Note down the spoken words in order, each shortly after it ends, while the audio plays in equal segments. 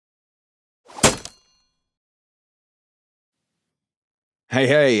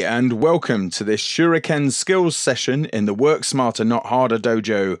Hey, and welcome to this Shuriken Skills session in the Work Smarter Not Harder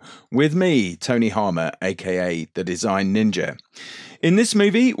dojo with me, Tony Harmer, aka the Design Ninja. In this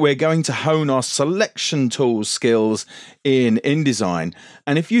movie, we're going to hone our selection tool skills in InDesign.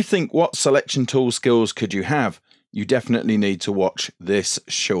 And if you think, what selection tool skills could you have? You definitely need to watch this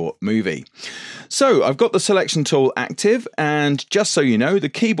short movie. So I've got the selection tool active, and just so you know, the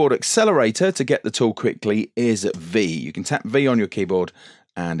keyboard accelerator to get the tool quickly is V. You can tap V on your keyboard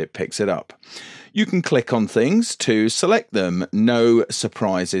and it picks it up. You can click on things to select them, no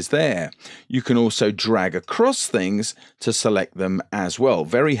surprises there. You can also drag across things to select them as well.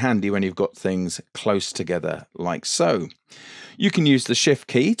 Very handy when you've got things close together like so. You can use the Shift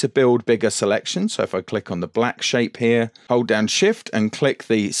key to build bigger selections. So if I click on the black shape here, hold down Shift and click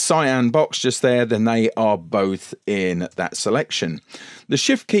the cyan box just there, then they are both in that selection. The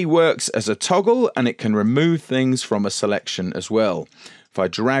Shift key works as a toggle and it can remove things from a selection as well. If I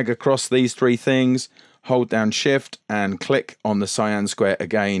drag across these three things, hold down Shift and click on the cyan square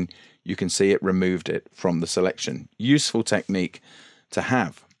again, you can see it removed it from the selection. Useful technique to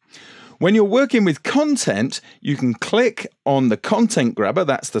have. When you're working with content, you can click on the content grabber.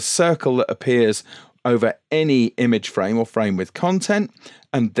 That's the circle that appears over any image frame or frame with content.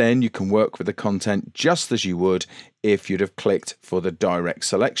 And then you can work with the content just as you would if you'd have clicked for the direct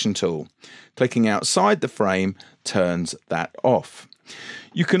selection tool. Clicking outside the frame turns that off.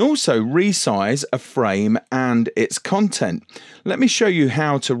 You can also resize a frame and its content. Let me show you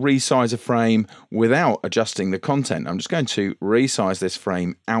how to resize a frame without adjusting the content. I'm just going to resize this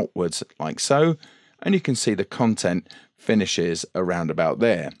frame outwards like so, and you can see the content finishes around about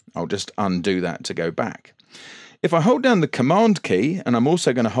there. I'll just undo that to go back. If I hold down the Command key, and I'm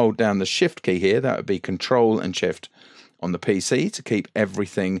also going to hold down the Shift key here, that would be Control and Shift on the PC to keep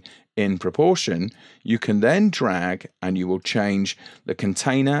everything in proportion, you can then drag and you will change the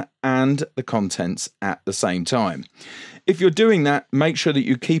container and the contents at the same time. If you're doing that, make sure that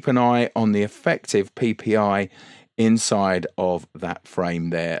you keep an eye on the effective PPI inside of that frame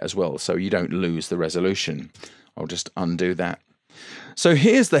there as well, so you don't lose the resolution. I'll just undo that. So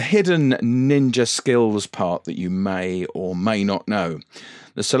here's the hidden ninja skills part that you may or may not know.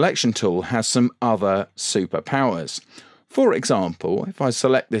 The selection tool has some other superpowers. For example, if I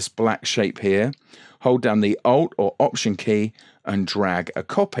select this black shape here, hold down the Alt or Option key and drag a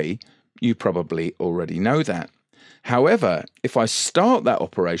copy, you probably already know that. However, if I start that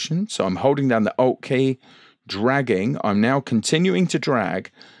operation, so I'm holding down the Alt key, dragging, I'm now continuing to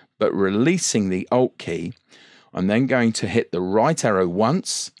drag, but releasing the Alt key. I'm then going to hit the right arrow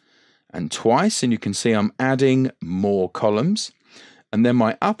once and twice, and you can see I'm adding more columns, and then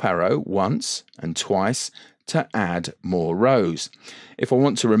my up arrow once and twice to add more rows. If I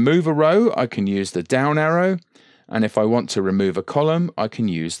want to remove a row, I can use the down arrow, and if I want to remove a column, I can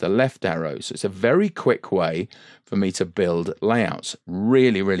use the left arrow. So it's a very quick way for me to build layouts.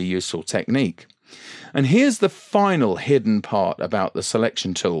 Really, really useful technique. And here's the final hidden part about the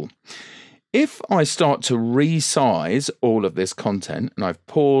selection tool. If I start to resize all of this content, and I've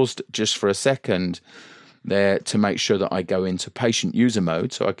paused just for a second there to make sure that I go into patient user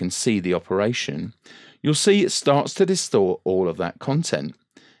mode so I can see the operation, you'll see it starts to distort all of that content.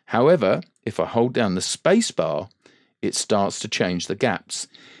 However, if I hold down the space bar, it starts to change the gaps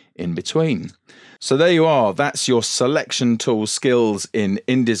in between. So there you are. That's your selection tool skills in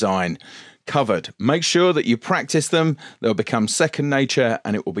InDesign covered. Make sure that you practice them. They'll become second nature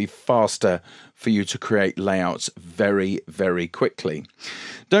and it will be faster for you to create layouts very, very quickly.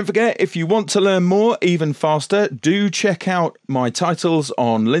 Don't forget, if you want to learn more even faster, do check out my titles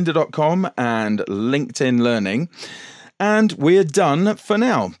on lynda.com and LinkedIn Learning. And we're done for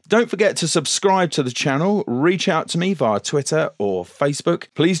now. Don't forget to subscribe to the channel, reach out to me via Twitter or Facebook.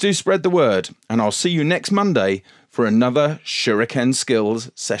 Please do spread the word, and I'll see you next Monday for another Shuriken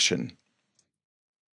Skills session.